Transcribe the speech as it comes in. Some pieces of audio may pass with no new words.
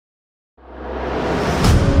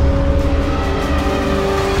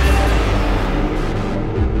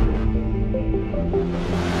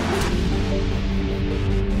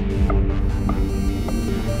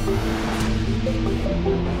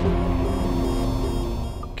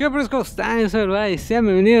¿Qué onda, ¿cómo están? Yo soy el y sean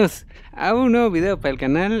bienvenidos a un nuevo video para el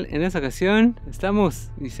canal. En esta ocasión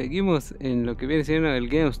estamos y seguimos en lo que viene siendo el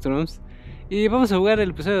Game of Thrones. Y vamos a jugar el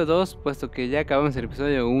episodio 2, puesto que ya acabamos el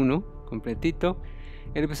episodio 1 completito.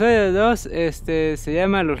 El episodio 2 se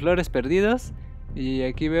llama Los Lores Perdidos. Y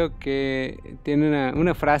aquí veo que tiene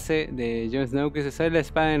una frase de Jon Snow que dice: soy la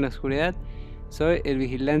espada en la oscuridad, soy el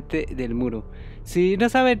vigilante del muro. Si no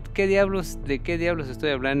saben de qué diablos estoy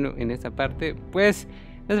hablando en esta parte, pues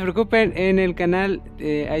no se preocupen, en el canal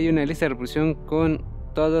hay una lista de reproducción con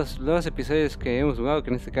todos los episodios que hemos jugado,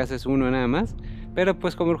 que en este caso es uno nada más. Pero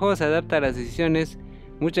pues como el juego se adapta a las decisiones,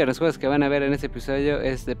 muchas de las cosas que van a ver en este episodio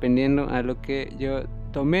es dependiendo a lo que yo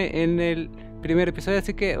tomé en el primer episodio.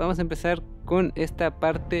 Así que vamos a empezar con esta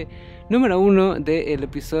parte número 1 del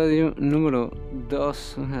episodio número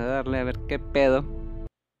 2. Vamos a darle a ver qué pedo.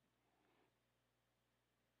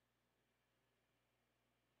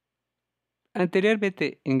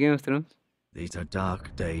 Anteriormente en Game of Thrones. These are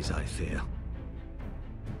dark days, I fear.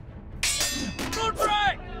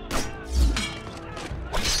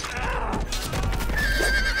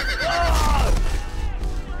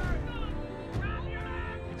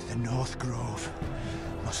 The North Grove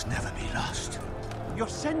must never be lost. You're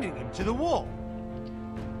sending him to the war?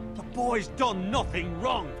 The boy's done nothing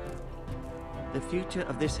wrong. The future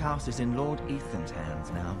of this house is in Lord Ethan's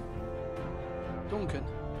hands now. Duncan,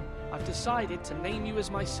 I've decided to name you as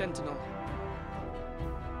my sentinel.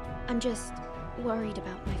 I'm just worried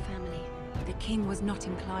about my family. The king was not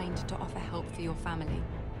inclined to offer help for your family.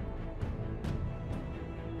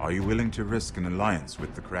 Are you willing to risk an alliance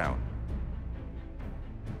with the crown?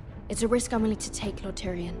 It's a risk I'm willing to take, Lord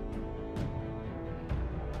Tyrion.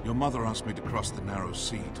 Your mother asked me to cross the narrow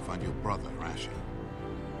sea to find your brother, Asher.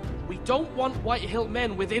 We don't want Whitehill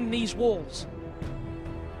men within these walls.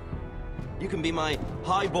 You can be my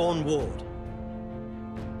highborn ward.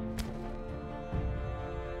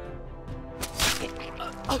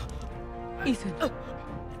 Ethan.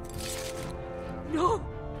 No!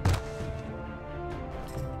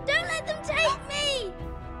 Don't let them take me!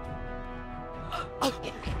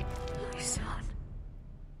 My son.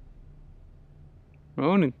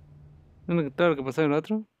 Bueno, todo lo que pasó en el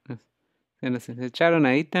otro. Se echaron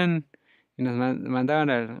a Ethan y nos mandaban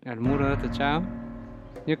al muro de este chavo.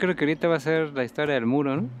 Yo creo que ahorita va a ser la historia del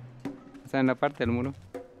muro, ¿no? O sea, en la parte del muro.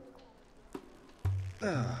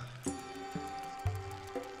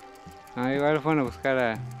 Igual fueron a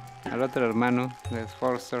buscar al otro hermano de los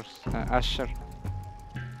Forsters, a Asher.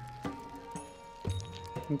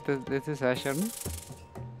 Este es Asher, ¿no?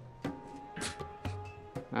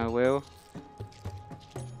 A huevo.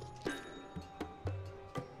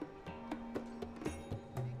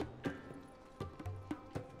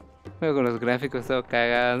 Con los gráficos todo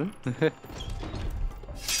cagado, ¿no?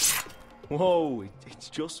 Whoa, it's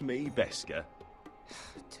just me, Beska.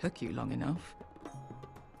 Took you long enough.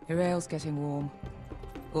 Your ale's getting warm.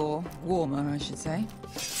 Or warmer, I should say.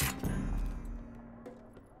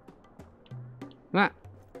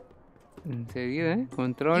 Enseguida,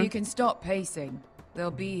 control. You can stop pacing. They'll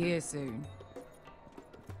be here soon.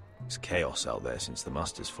 It's chaos out there since the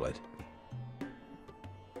Masters fled.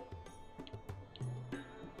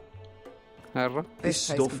 This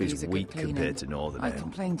stuff is weak compared to Northern I Ale.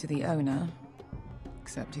 complained to the owner,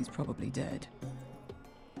 except he's probably dead.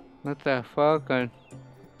 What the fuck?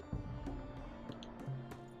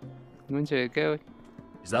 Mancha de qué, güey.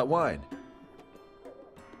 Is that wine?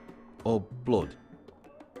 Or blood?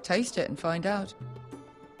 Taste it and find out.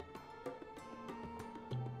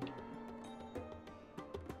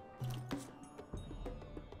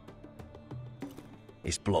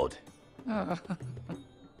 It's blood.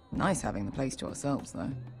 Nice having the place to ourselves,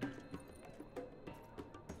 though.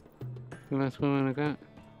 ¿Qué más fuman acá?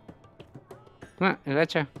 El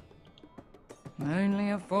hacha. Only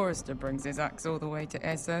a forester brings his axe all the way to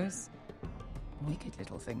Essos. Wicked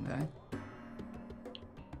little thing, though.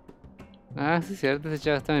 Sí, cierto, ese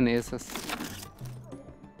chavo estaba en esos.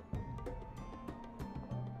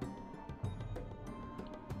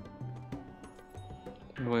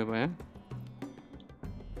 Voy.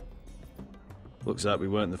 Looks like we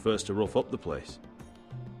weren't the first to rough up the place.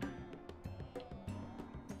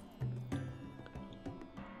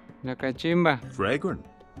 La cachimba. Fragrant.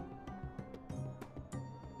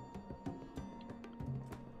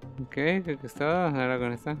 Ok, creo que está. Ahora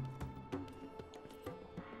con esta.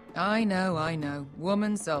 I know.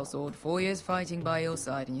 Woman sellsword, 4 years fighting by your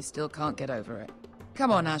side, and you still can't get over it. Come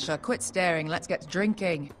on, Asher, quit staring. Let's get to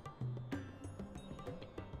drinking.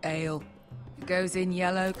 Ale. It goes in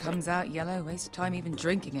yellow, comes out yellow. Waste of time even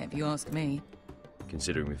drinking it, if you ask me.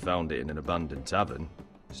 Considering we found it in an abandoned tavern,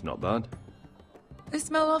 it's not bad. They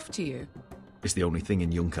smell off to you. It's the only thing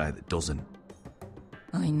in Yunkai that doesn't.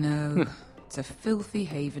 I know. It's a filthy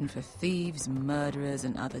haven for thieves, murderers,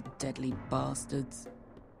 and other deadly bastards.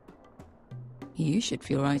 You should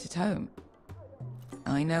feel right at home.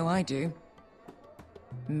 I know I do.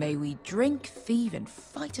 May we drink, thieve, and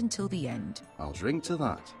fight until the end. I'll drink to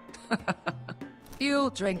that. You'll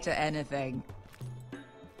drink to anything.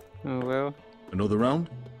 Oh, well. Another round?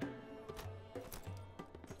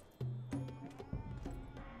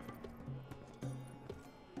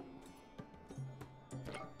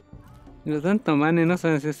 Los dan tomando y no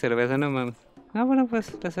saben si es cerveza, no mames. Ah, bueno,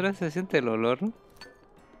 pues la cerveza se siente el olor, ¿no?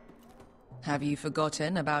 Have you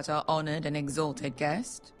forgotten about our honored and exalted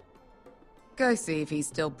guest? Go see if he's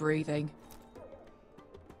still breathing.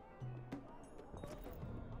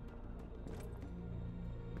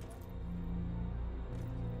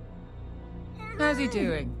 How's he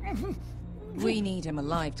doing? We need him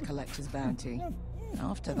alive to collect his bounty.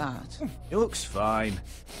 After that... He looks fine.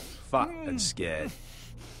 Fat and scared.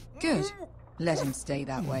 Good. Let him stay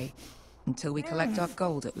that way. Until we collect our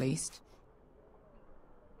gold, at least.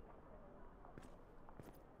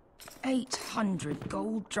 800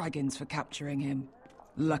 gold dragons for capturing him.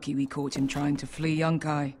 Lucky we caught him trying to flee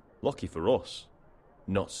Yunkai. Lucky for us.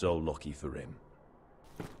 Not so lucky for him.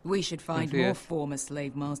 We should find more former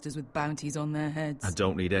slave masters with bounties on their heads. I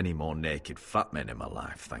don't need any more naked fat men in my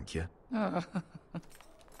life, thank you.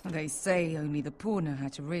 They say only the poor know how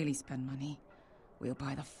to really spend money. We'll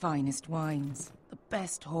buy the finest wines, the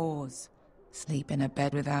best whores, sleep in a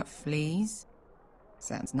bed without fleas.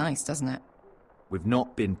 Sounds nice, doesn't it? We've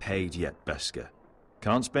not been paid yet, Beska.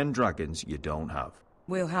 Can't spend dragons you don't have.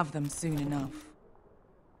 We'll have them soon enough.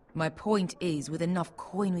 My point is, with enough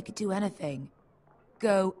coin we could do anything.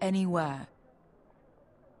 Go anywhere.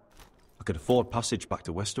 I could afford passage back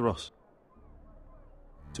to Westeros.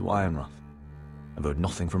 To Ironrath. I've heard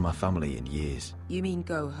nothing from my family in years. You mean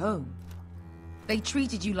go home? They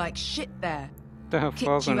treated you like shit there.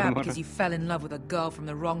 Kicked you out because you fell in love with a girl from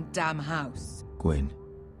the wrong damn house. Gwyn.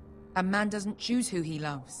 A man doesn't choose who he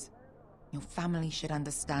loves. Your family should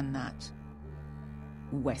understand that.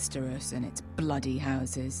 Westeros and its bloody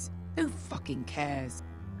houses. Who fucking cares?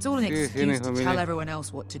 It's all an excuse to tell everyone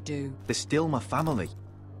else what to do. They're still my family.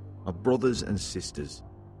 My brothers and sisters.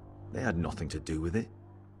 They had nothing to do with it.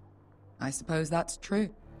 I suppose that's true.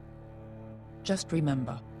 Just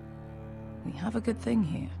remember, we have a good thing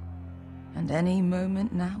here. And any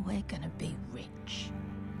moment now we're gonna be rich.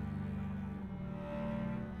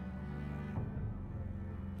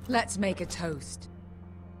 Let's make a toast.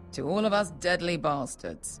 To all of us deadly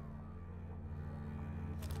bastards.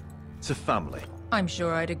 To family. I'm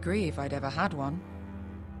sure I'd agree if I'd ever had one.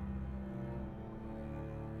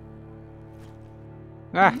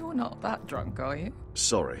 Ah. You're not that drunk, are you?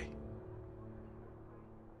 Sorry.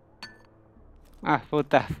 Ah,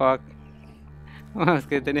 puta fuck. Vamos,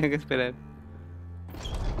 que tenía que esperar.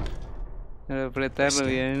 Para apretarlo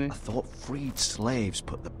bien. I thought freed slaves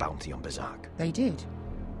put the bounty on Berserk. They did.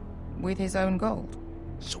 With his own gold.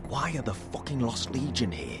 So why are the fucking Lost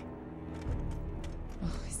Legion here?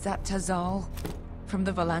 Oh, is that Tazal? From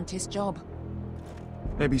the Volantis job?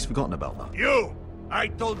 Maybe he's forgotten about that. You! I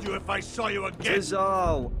told you if I saw you again...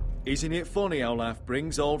 Tazal! Isn't it funny how life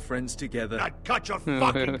brings old friends together? I'd cut your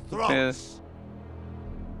fucking throats!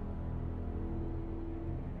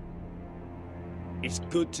 It's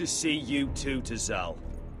good to see you too, Tazal.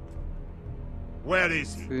 Where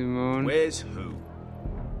is he? Simón. Where's who?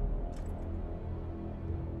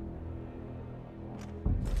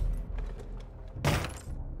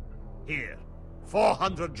 Here.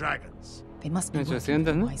 400 dragons. They must be working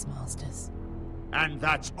with wise masters. And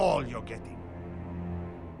that's all you're getting.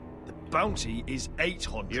 The bounty is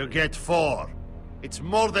 800. You get 4. It's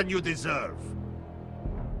more than you deserve.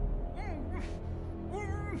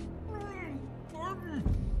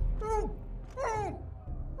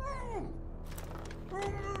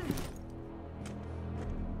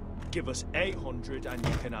 Give us 800 and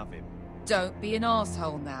you can have him. Don't be an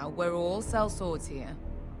asshole now. We're all sellswords here.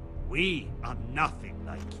 We are nothing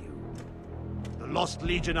like you. The Lost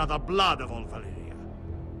Legion are the blood of all Valyria.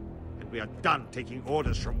 And we are done taking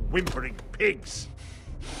orders from whimpering pigs.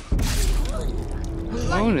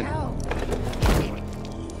 Own it.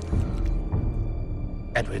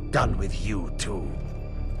 And we're done with you too.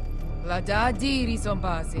 La da diri son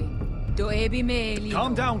pasi. Do ebi meli.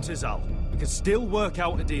 Calm down, Tazal. We can still work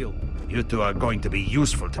out a deal. You two are going to be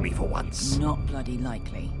useful to me for once. Not bloody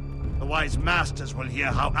likely. The wise masters will hear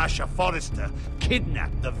how Asher Forrester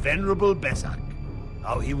kidnapped the venerable Besak.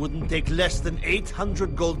 How he wouldn't take less than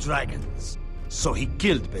 800 gold dragons. So he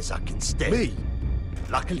killed Besak instead. Me?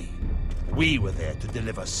 Luckily, We were there to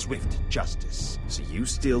deliver swift justice. So you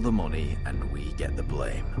steal the money and we get the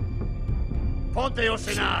blame. Ponteos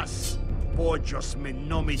en as! Pollos me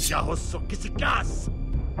nomi jahos kisikas!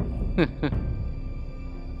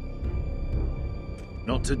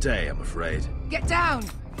 Not today, I'm afraid. Get down!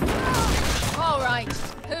 All right,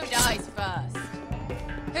 who dies first?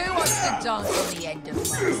 Who wants to dance on the end of my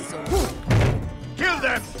sword? Kill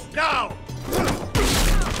them! Now!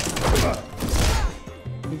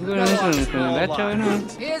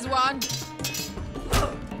 Here's one.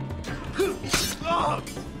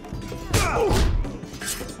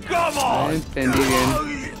 Come on! Entendí bien.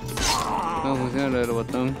 No funciona lo del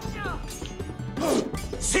botón.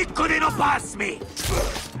 Si could not pass me!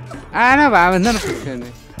 Ah, no va, no funciona.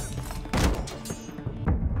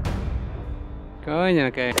 Coño,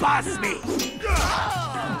 ok. Pass me!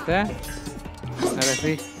 ¿Está? Ahora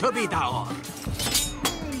sí.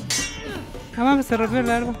 Ah, vamos, se rompió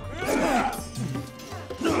el árbol.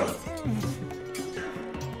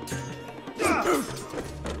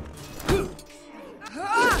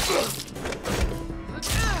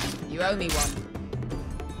 You owe me one.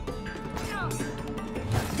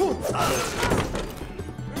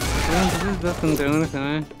 Entonces 2 contra 1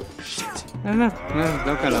 también. Ah, no, no,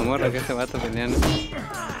 toca la morra que este vato peleando.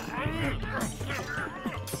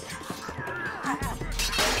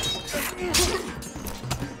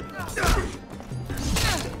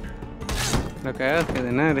 Lo cagado es que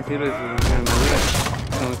de nada le sirve su armadura.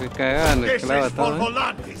 Como que cagaban, le clava todo.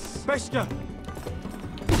 Bester!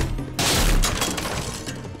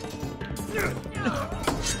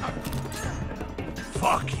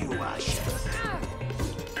 Fuck you, Ash.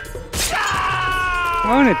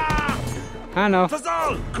 Own it! Ah, no.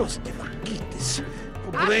 Fazal! Coste vaquites.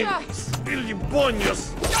 Pobretes.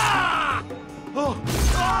 Ilimbonios. Oh!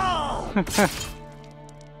 Oh!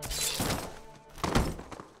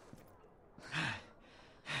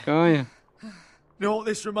 Coño. You know what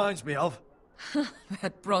this reminds me of?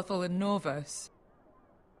 That brothel in Novos.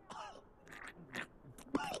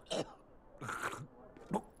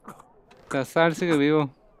 Tazal sigue vivo.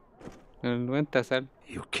 El buen Tazal.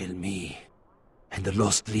 You kill me, and the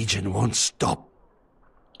Lost Legion won't stop.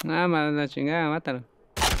 Ah, más la chingada, mátalo.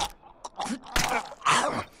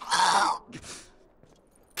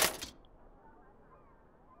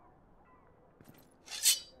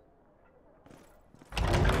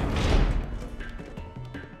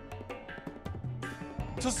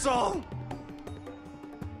 Tassal!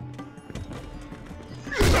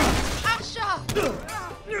 Asha!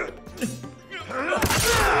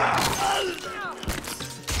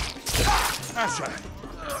 Asher!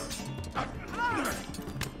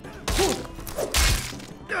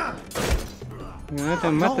 No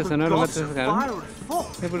te mates o no lo mates, cabrón.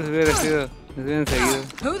 Sí, por si hubiera sido. Les hubieran seguido.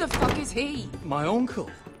 Who the fuck is he? My uncle.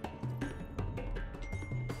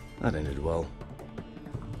 That ended well.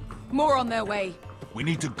 More on their way. We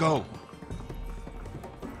need to go.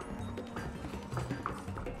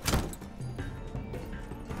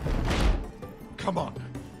 Come on.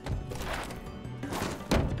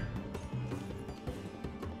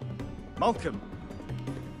 Malcolm.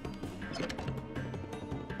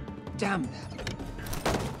 Damn them.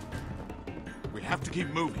 We have to keep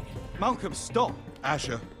moving. Malcolm, stop.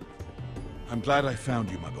 Asher, I'm glad I found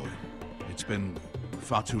you, my boy. It's been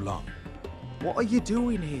far too long. What are you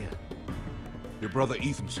doing here? Your brother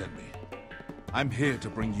Ethan sent me. I'm here to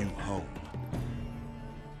bring you home.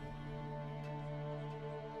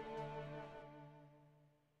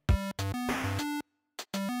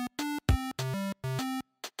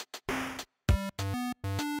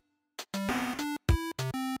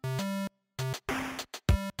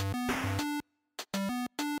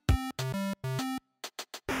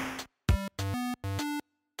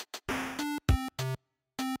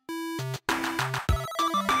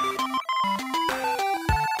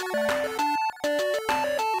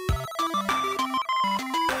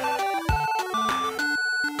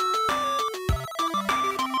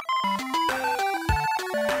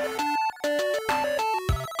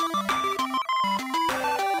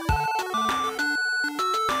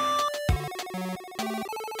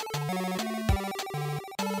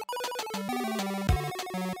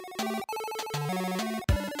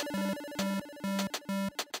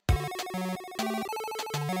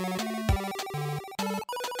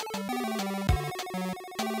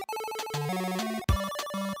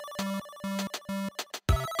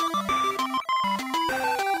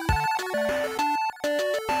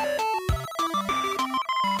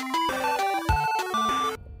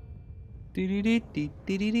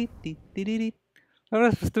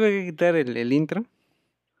 Ahora pues tuve que quitar el intro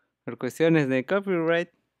por cuestiones de copyright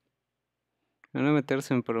para no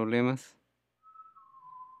meterse en problemas.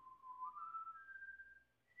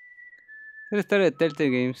 Es la historia de TellTale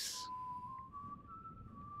Games.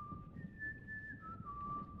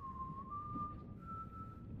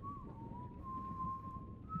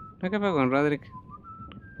 ¿Qué pasa con Roderick?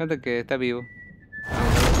 Cuenta que está vivo.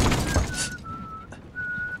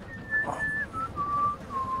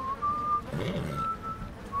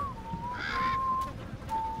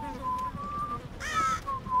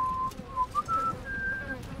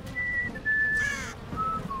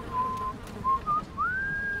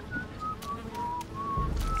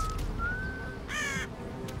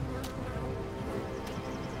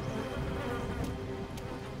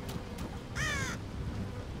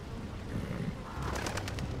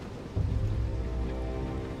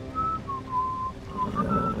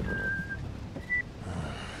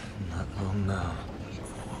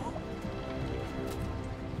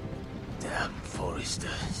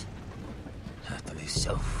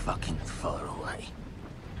 So fucking far away.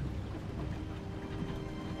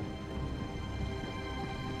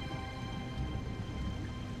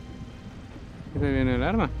 ¿Qué te viene el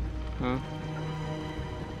arma? Ah.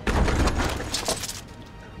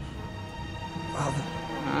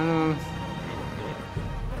 Ah, no mames.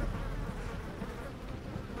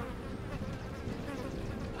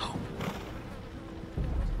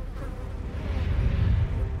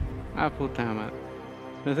 Ah, puta madre.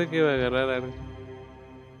 Pensé que iba a agarrar algo.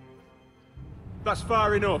 That's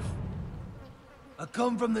far enough. I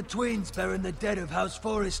come from the twins bearing the dead of House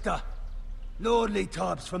Forrester. Lordly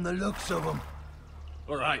types from the looks of them.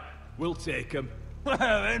 All right, we'll take them. Well,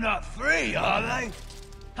 they're not free, are they?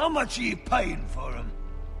 How much are you paying for them?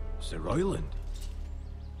 Sir Royland.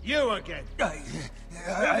 You again? Who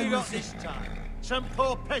have you got this time? Some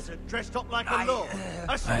poor peasant dressed up like a lord?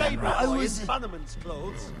 A stable boy in bannerman's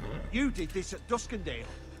clothes? You did this at Duskendale.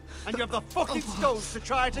 And you have the fucking stones to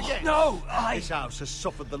try it again? No, This house has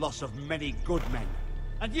suffered the loss of many good men.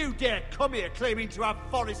 And you dare come here claiming to have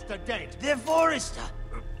Forrester dead? They're Forrester.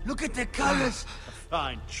 Look at the colours. A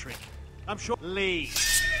fine trick. I'm sure... Leave.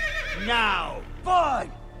 Now.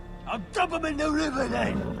 Fine. I'll dump them in the river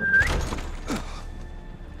then.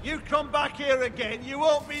 You come back here again, you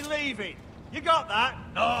won't be leaving. You got that?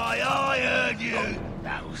 Aye, I heard you.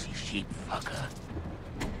 Lousy sheep fucker.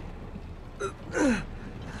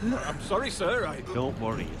 I'm sorry, sir. Don't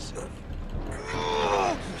worry yourself.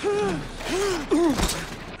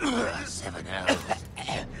 7 hours.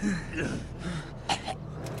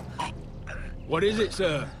 What is it,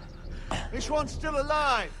 sir? This one's still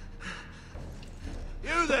alive.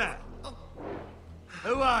 You there?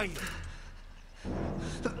 Who are you?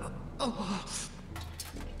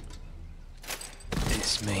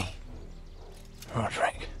 It's me.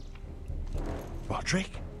 Roderick. Roderick?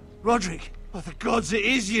 Roderick? Oh, the gods, it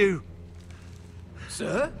is you!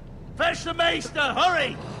 Sir? Fetch the maester,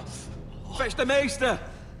 hurry! Fetch the maester!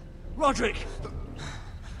 Roderick!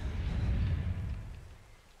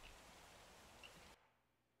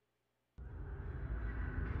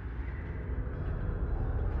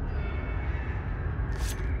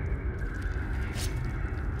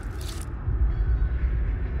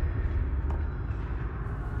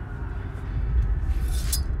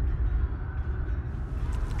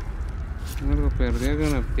 Algo perdió con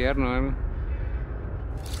una pierna o algo.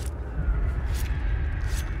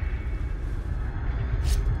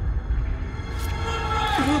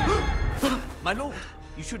 My lord,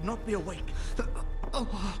 you should not be awake.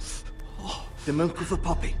 The milk of the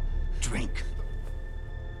poppy. Drink.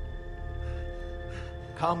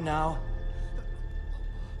 Calm now.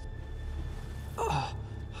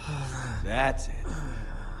 That's it.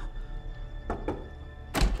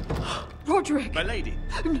 Roderick! My lady.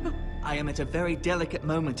 No. I am at a very delicate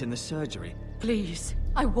moment in the surgery. Please,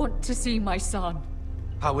 I want to see my son.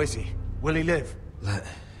 How is he? Will he live? Let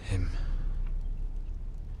him.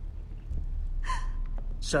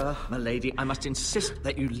 Sir, my lady, I must insist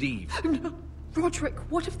that you leave. No. Roderick,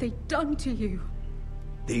 what have they done to you?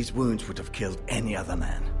 These wounds would have killed any other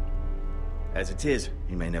man. As it is,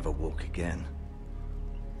 he may never walk again.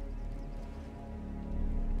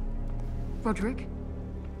 Roderick?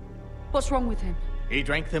 What's wrong with him? He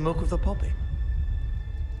drank the milk of the poppy.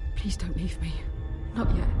 Please don't leave me. Not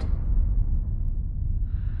yet.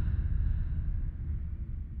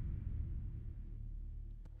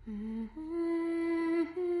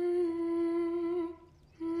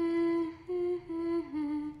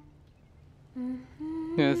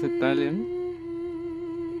 Es Italian.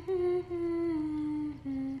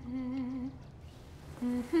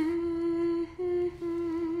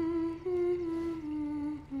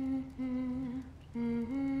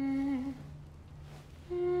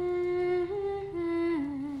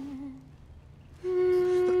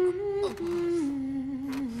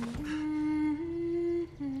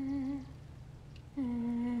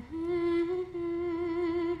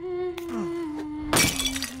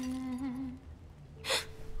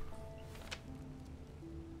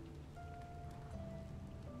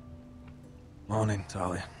 Morning,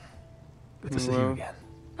 Talia. Good to see you again.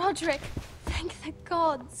 Roderick, thank the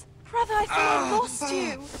gods. Brother, I thought I lost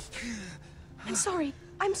you. I'm sorry.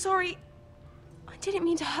 I'm sorry. I didn't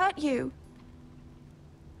mean to hurt you.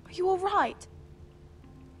 Are you all right?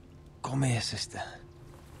 Come here, sister.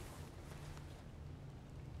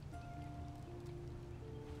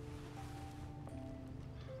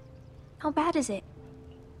 How bad is it?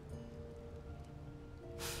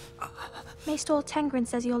 Maester Tengrin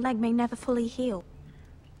says your leg may never fully heal.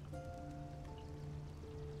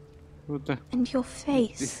 Puta. And your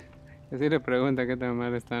face. Así le pregunta qué tan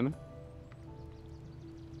mal está, ¿no?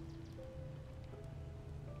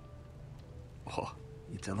 Oh,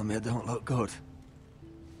 you telling me I don't look good?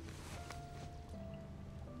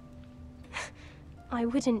 I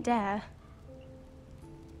wouldn't dare.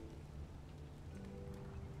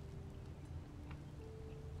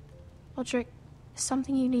 Roderick, there's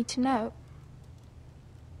something you need to know.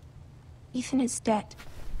 Ethan is dead.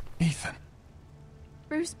 Ethan?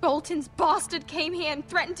 Bruce Bolton's bastard came here and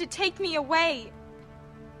threatened to take me away.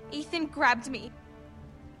 Ethan grabbed me.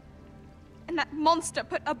 And that monster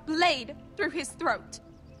put a blade through his throat.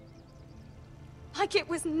 Like it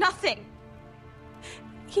was nothing.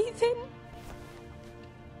 Ethan?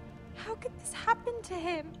 How could this happen to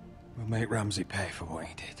him? We'll make Ramsay pay for what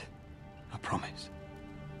he did. I promise.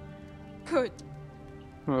 Good.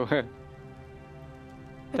 Oh,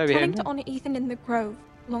 But telling to honor Ethan in the grove,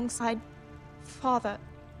 alongside Father.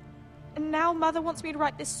 And now Mother wants me to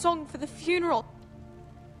write this song for the funeral.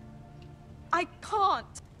 I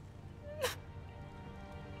can't.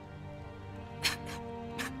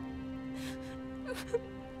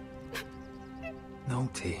 No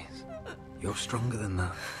tears. You're stronger than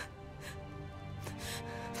that.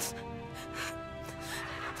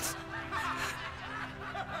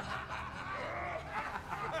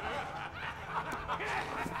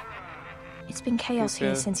 It's been chaos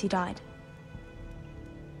here since he died.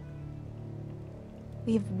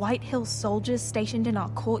 We have White Hill soldiers stationed in our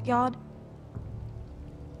courtyard.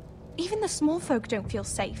 Even the small folk don't feel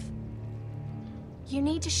safe. You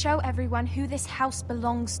need to show everyone who this house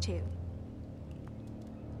belongs to.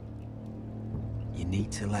 You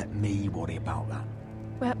need to let me worry about that.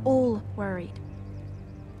 We're all worried.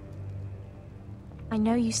 I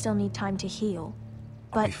know you still need time to heal,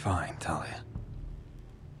 but... I'll be fine, Talia.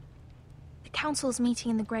 The council's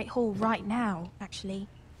meeting in the Great Hall right now, actually.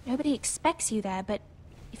 Nobody expects you there, but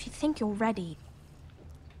if you think you're ready...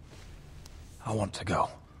 I want to go.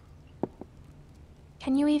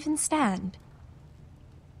 Can you even stand?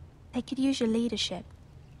 They could use your leadership.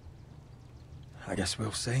 I guess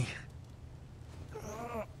we'll see.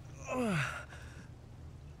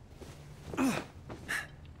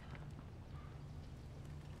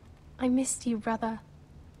 I missed you, brother.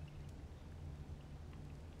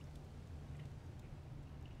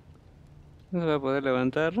 ¿No se va a poder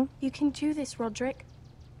levantarlo? You can do this, Roderick.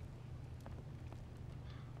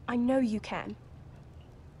 I know you can.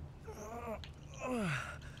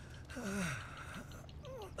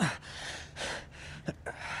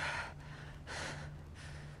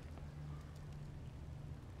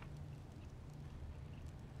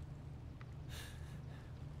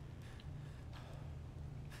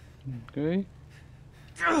 Okay.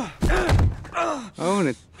 Own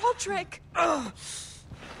it. Roderick! I'm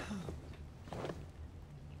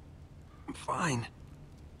fine.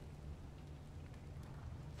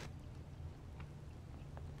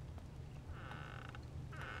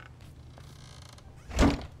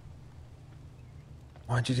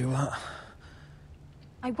 Why'd you do that?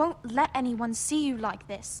 I won't let anyone see you like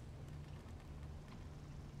this.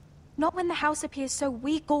 Not when the house appears so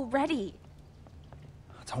weak already.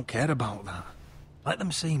 I don't care about that. Let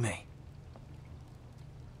them see me.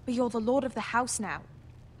 But you're the lord of the house now.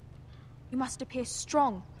 You must appear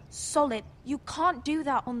strong, solid. You can't do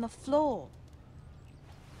that on the floor.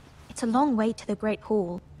 It's a long way to the Great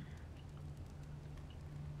Hall.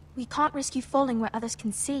 We can't risk you falling where others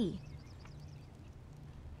can see.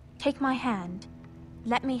 Take my hand.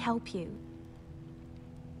 Let me help you.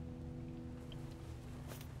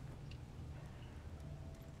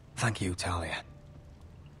 Thank you, Talia.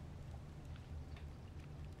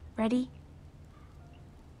 Ready?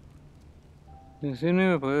 Si no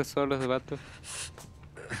iba a poder solo ese vato.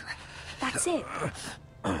 That's it.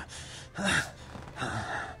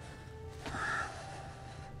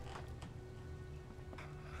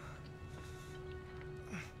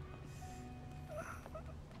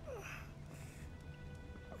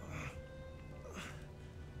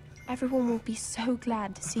 Everyone will be so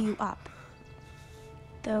glad to see you up.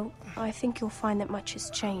 Though, I think you'll find that much has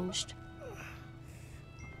changed.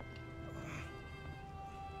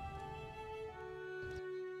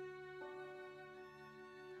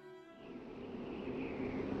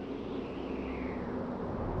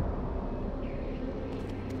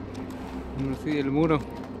 Sí, el muro.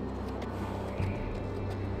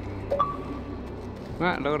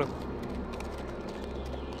 Ah, logro.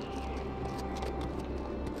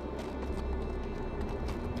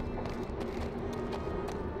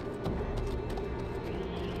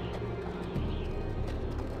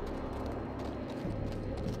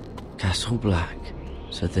 Castle Black.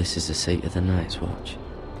 So this is the seat of the Night's Watch.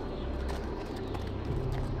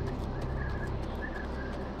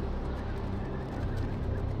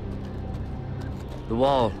 The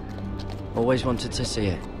wall. Always wanted to see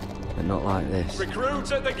it, but not like this.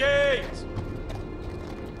 Recruits at the gate!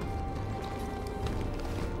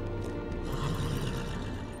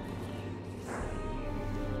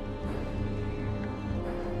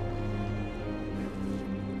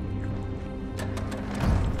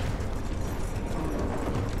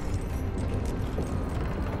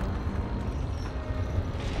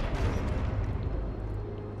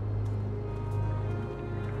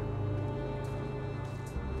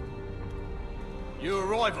 New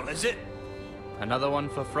arrival, is it? Another one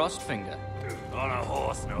for Frostfinger. On a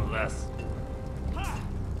horse, no less.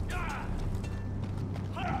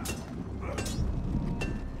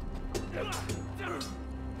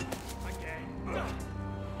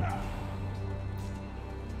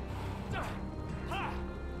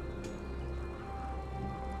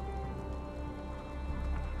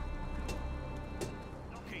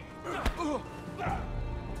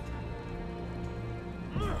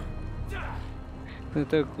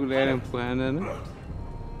 Esta culera empujando, ¿no?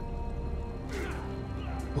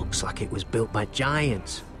 Looks like it was built by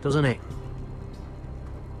giants, doesn't it?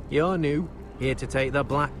 You're new, here to take the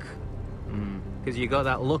black. Because you got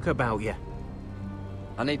that look about you.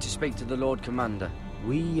 I need to speak to the Lord Commander.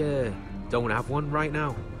 We, don't have one right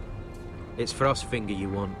now. It's Frostfinger you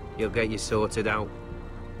want. He'll get you sorted out.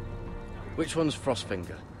 Which one's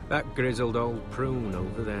Frostfinger? That grizzled old prune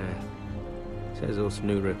over there. Says us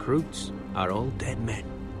new recruits are all dead men.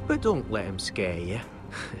 But don't let him scare you.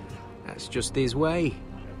 That's just his way.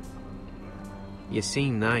 You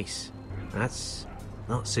seem nice. That's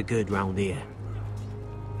not so good round here.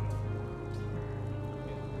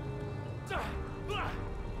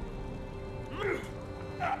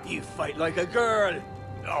 You fight like a girl.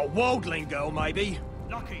 A worldling girl, maybe.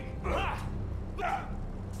 Lucky.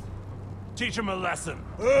 Teach him a lesson.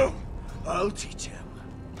 Oh, I'll teach him.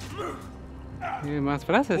 Y más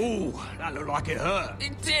frases. Ooh, that looked like it hurt.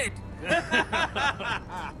 It did.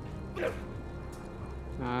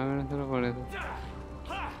 No solo por eso.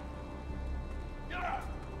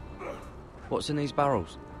 What's in these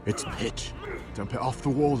barrels? It's pitch. Dump it off the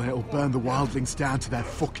wall and it'll burn the wildlings down to their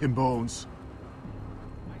fucking bones.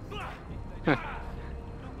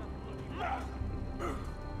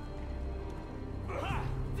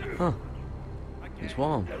 Huh. It's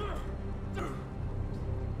warm.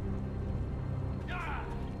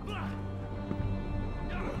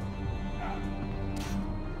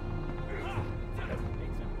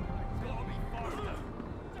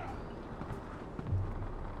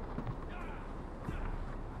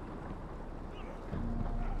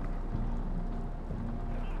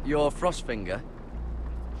 You're Frostfinger?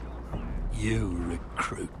 You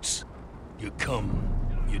recruits. You come,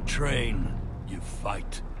 you train, you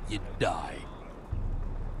fight, you die.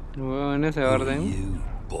 Bueno, en ese Who orden. are you,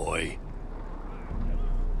 boy?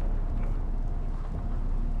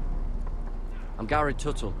 I'm Garrett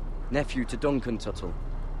Tuttle, nephew to Duncan Tuttle,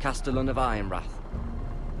 Castellan of Ironrath.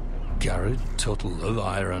 Garrett Tuttle of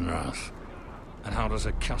Ironrath. And how does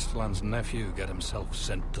a Castellan's nephew get himself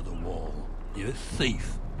sent to the wall? You a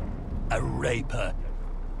thief. A raper.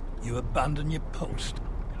 You abandon your post.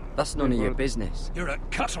 That's none of your business. You're a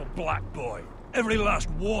Castle Black boy. Every last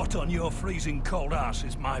wart on your freezing cold ass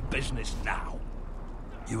is my business now.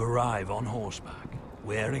 You arrive on horseback,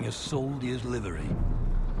 wearing a soldier's livery.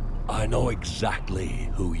 I know exactly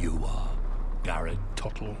who you are, Garrett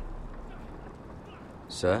Tuttle.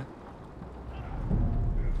 Sir?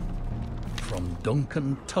 From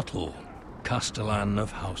Duncan Tuttle, Castellan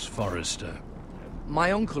of House Forrester.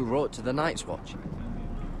 My uncle wrote to the Night's Watch.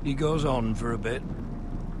 He goes on for a bit,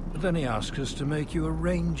 but then he asks us to make you a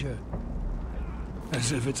ranger.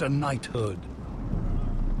 As if it's a knighthood.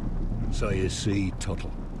 So you see,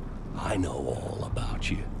 Tuttle, I know all about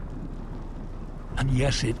you. And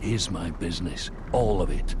yes, it is my business, all of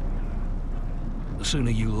it. The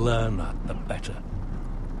sooner you learn that, the better.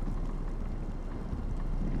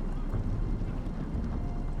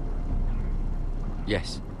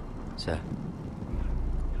 Yes, sir.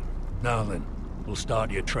 Now then, we'll start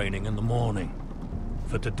your training in the morning.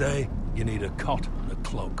 For today, you need a cot and a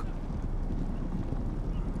cloak.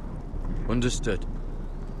 Understood.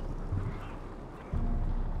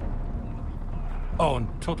 Oh, and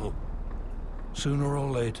Tuttle. Sooner or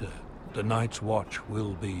later, the Night's Watch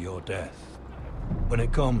will be your death. When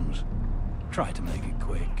it comes, try to make it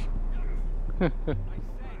quick.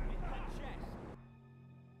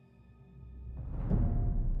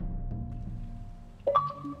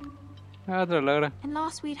 Otro logro. And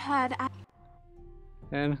last we'd heard.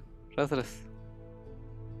 Bueno, rostros.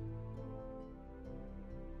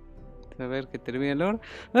 A ver que termine el logro.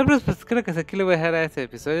 No, pero pues creo que hasta aquí lo voy a dejar a este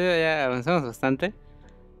episodio. Ya avanzamos bastante.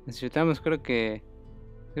 Necesitamos creo que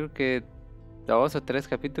 2 o 3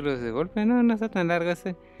 capítulos de golpe. No está tan largo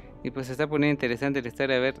este. Y pues se está poniendo interesante la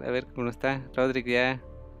historia. A ver cómo está. Roderick ya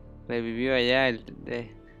revivió allá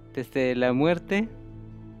desde la muerte.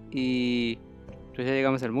 Y pues ya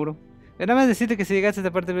llegamos al muro. Nada más decirte que si llegaste a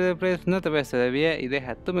esta parte del video, no te vayas todavía y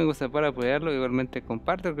deja tu me gusta para apoyarlo. Igualmente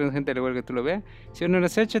compártelo con gente al igual que tú lo veas. Si aún no lo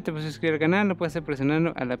has hecho, te puedes suscribir al canal. Lo puedes hacer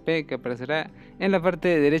presionando a la P que aparecerá en la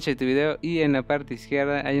parte derecha de tu video. Y en la parte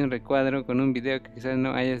izquierda hay un recuadro con un video que quizás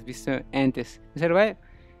no hayas visto antes.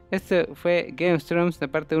 Esto fue Game of Thrones, la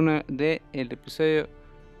parte 1 del episodio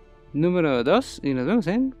número 2. Y nos vemos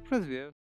en próximos videos.